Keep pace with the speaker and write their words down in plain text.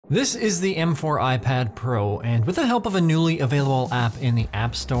This is the M4 iPad Pro, and with the help of a newly available app in the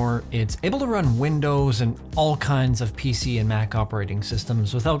App Store, it's able to run Windows and all kinds of PC and Mac operating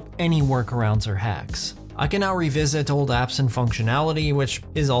systems without any workarounds or hacks. I can now revisit old apps and functionality, which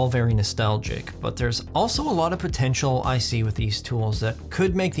is all very nostalgic, but there's also a lot of potential I see with these tools that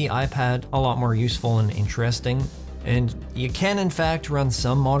could make the iPad a lot more useful and interesting. And you can in fact run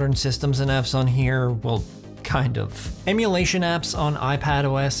some modern systems and apps on here, well, kind of. Emulation apps on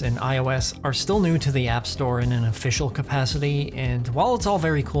iPadOS and iOS are still new to the App Store in an official capacity, and while it's all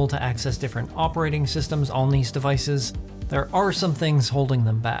very cool to access different operating systems on these devices, there are some things holding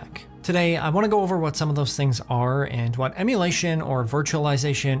them back. Today, I want to go over what some of those things are and what emulation or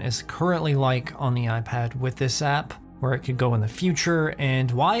virtualization is currently like on the iPad with this app, where it could go in the future, and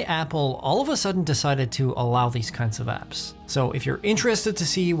why Apple all of a sudden decided to allow these kinds of apps. So if you're interested to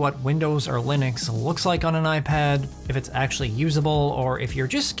see what Windows or Linux looks like on an iPad, if it's actually usable, or if you're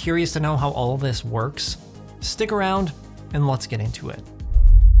just curious to know how all of this works, stick around and let's get into it.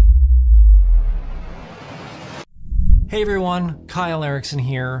 Hey everyone, Kyle Erickson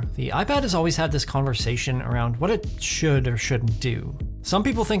here. The iPad has always had this conversation around what it should or shouldn't do. Some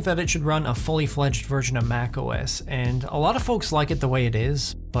people think that it should run a fully fledged version of macOS, and a lot of folks like it the way it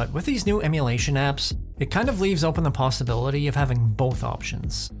is, but with these new emulation apps, it kind of leaves open the possibility of having both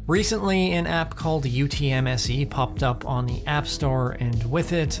options. Recently, an app called UTM SE popped up on the App Store, and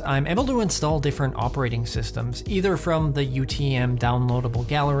with it, I'm able to install different operating systems, either from the UTM downloadable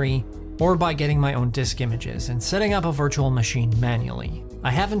gallery, or by getting my own disk images and setting up a virtual machine manually. I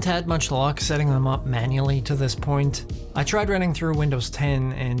haven't had much luck setting them up manually to this point. I tried running through Windows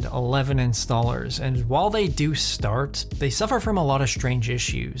 10 and 11 installers, and while they do start, they suffer from a lot of strange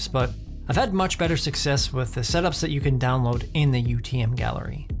issues, but I've had much better success with the setups that you can download in the UTM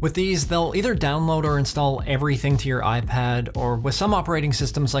gallery. With these, they'll either download or install everything to your iPad, or with some operating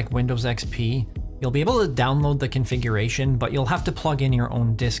systems like Windows XP, you'll be able to download the configuration, but you'll have to plug in your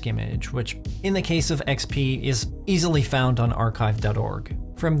own disk image, which in the case of XP is easily found on archive.org.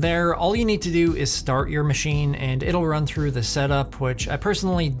 From there, all you need to do is start your machine and it'll run through the setup, which I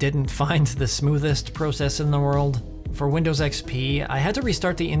personally didn't find the smoothest process in the world. For Windows XP, I had to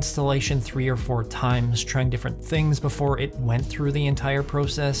restart the installation 3 or 4 times, trying different things before it went through the entire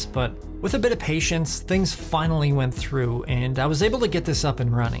process, but with a bit of patience, things finally went through and I was able to get this up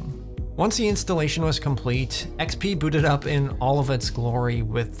and running. Once the installation was complete, XP booted up in all of its glory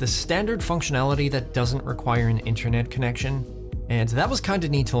with the standard functionality that doesn't require an internet connection, and that was kinda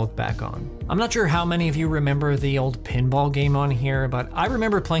neat to look back on. I'm not sure how many of you remember the old pinball game on here, but I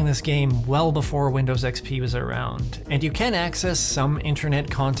remember playing this game well before Windows XP was around, and you can access some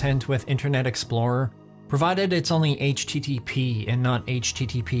internet content with Internet Explorer, provided it's only HTTP and not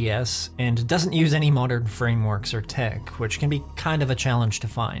HTTPS, and doesn't use any modern frameworks or tech, which can be kind of a challenge to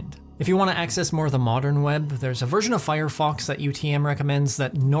find. If you want to access more of the modern web, there's a version of Firefox that UTM recommends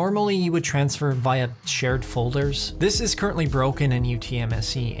that normally you would transfer via shared folders. This is currently broken in UTM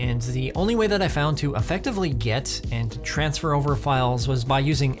SE, and the only way that I found to effectively get and transfer over files was by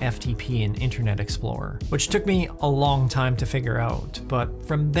using FTP in Internet Explorer, which took me a long time to figure out, but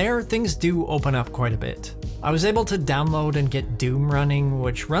from there things do open up quite a bit. I was able to download and get Doom running,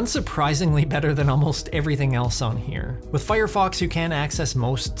 which runs surprisingly better than almost everything else on here. With Firefox, you can access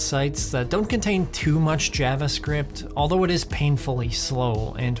most sites that don't contain too much JavaScript, although it is painfully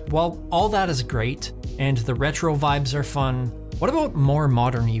slow, and while all that is great, and the retro vibes are fun, what about more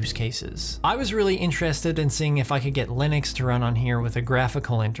modern use cases? I was really interested in seeing if I could get Linux to run on here with a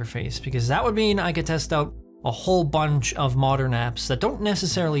graphical interface, because that would mean I could test out a whole bunch of modern apps that don't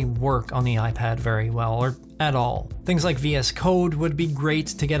necessarily work on the iPad very well, or at all. Things like VS Code would be great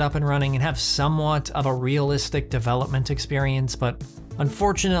to get up and running and have somewhat of a realistic development experience, but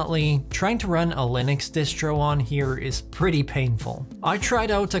unfortunately, trying to run a Linux distro on here is pretty painful. I tried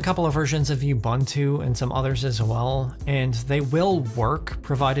out a couple of versions of Ubuntu and some others as well, and they will work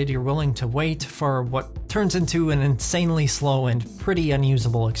provided you're willing to wait for what turns into an insanely slow and pretty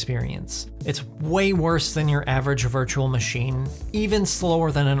unusable experience. It's way worse than your average virtual machine, even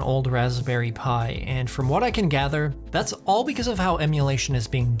slower than an old Raspberry Pi, and from what I can gather, that's all because of how emulation is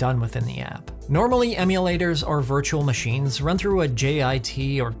being done within the app. Normally, emulators or virtual machines run through a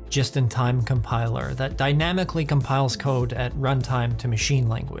JIT or just-in-time compiler that dynamically compiles code at runtime to machine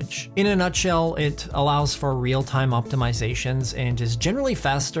language. In a nutshell, it allows for real-time optimizations and is generally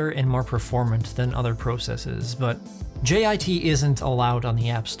faster and more performant than other processes, but JIT isn't allowed on the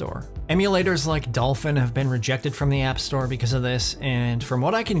App Store. Emulators like Dolphin have been rejected from the App Store because of this, and from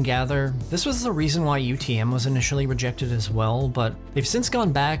what I can gather, this was the reason why UTM was initially rejected as well, but they've since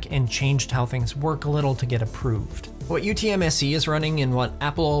gone back and changed how things work a little to get approved. What UTM SE is running and what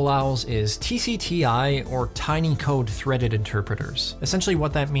Apple allows is TCTI, or Tiny Code Threaded Interpreters. Essentially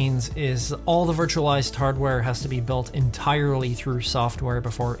what that means is all the virtualized hardware has to be built entirely through software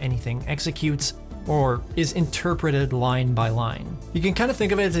before anything executes, or is interpreted line by line. You can kind of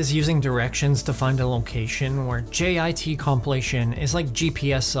think of it as using directions to find a location, where JIT compilation is like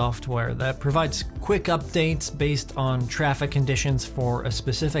GPS software that provides quick updates based on traffic conditions for a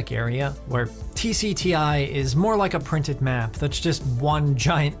specific area, where TCTI is more like a printed map that's just one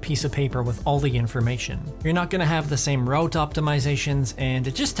giant piece of paper with all the information. You're not going to have the same route optimizations, and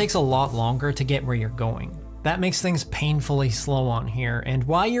it just takes a lot longer to get where you're going. That makes things painfully slow on here, and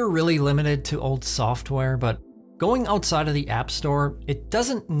why you're really limited to old software, but going outside of the App Store, it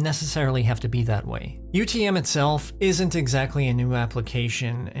doesn't necessarily have to be that way. UTM itself isn't exactly a new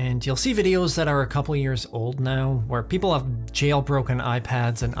application, and you'll see videos that are a couple years old now, where people have jailbroken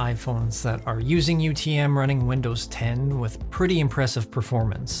iPads and iPhones that are using UTM running Windows 10 with pretty impressive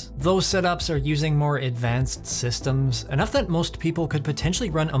performance. Those setups are using more advanced systems, enough that most people could potentially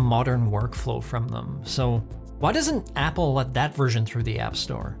run a modern workflow from them. So why doesn't Apple let that version through the App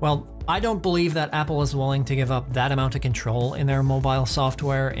Store? Well, I don't believe that Apple is willing to give up that amount of control in their mobile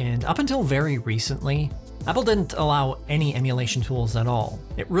software, and up until very recently, Apple didn't allow any emulation tools at all.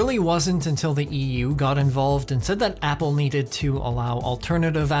 It really wasn't until the EU got involved and said that Apple needed to allow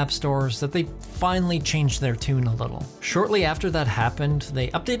alternative app stores that they finally changed their tune a little. Shortly after that happened, they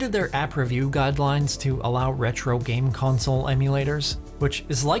updated their app review guidelines to allow retro game console emulators, which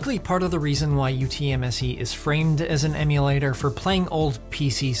is likely part of the reason why UTM SE is framed as an emulator for playing old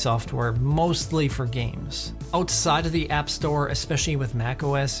PC software, mostly for games. Outside of the App Store, especially with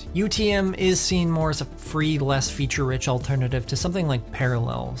macOS, UTM is seen more as a free, less feature-rich alternative to something like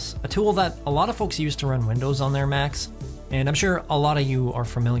Parallels, a tool that a lot of folks use to run Windows on their Macs, and I'm sure a lot of you are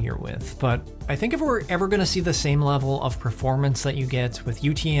familiar with. But I think if we're ever going to see the same level of performance that you get with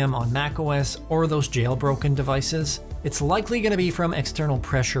UTM on macOS or those jailbroken devices, it's likely going to be from external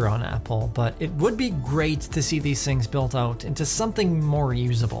pressure on Apple, but it would be great to see these things built out into something more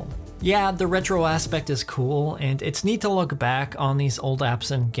usable. Yeah, the retro aspect is cool, and it's neat to look back on these old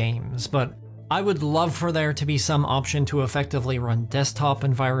apps and games, but I would love for there to be some option to effectively run desktop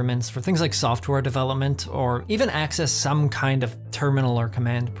environments for things like software development, or even access some kind of terminal or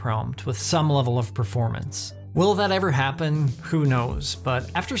command prompt with some level of performance. Will that ever happen? Who knows,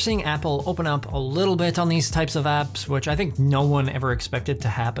 but after seeing Apple open up a little bit on these types of apps, which I think no one ever expected to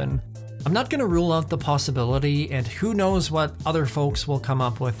happen, I'm not going to rule out the possibility, and who knows what other folks will come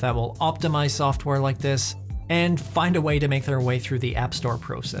up with that will optimize software like this and find a way to make their way through the App Store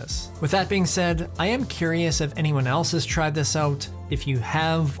process. With that being said, I am curious if anyone else has tried this out. If you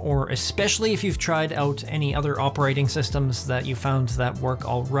have, or especially if you've tried out any other operating systems that you found that work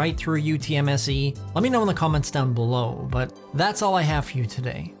alright through UTM SE, let me know in the comments down below, but that's all I have for you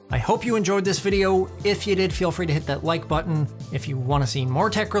today. I hope you enjoyed this video. If you did, feel free to hit that like button. If you want to see more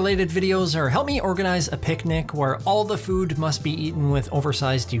tech-related videos or help me organize a picnic where all the food must be eaten with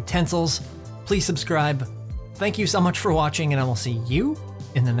oversized utensils, please subscribe. Thank you so much for watching, and I will see you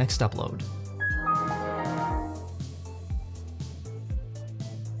in the next upload.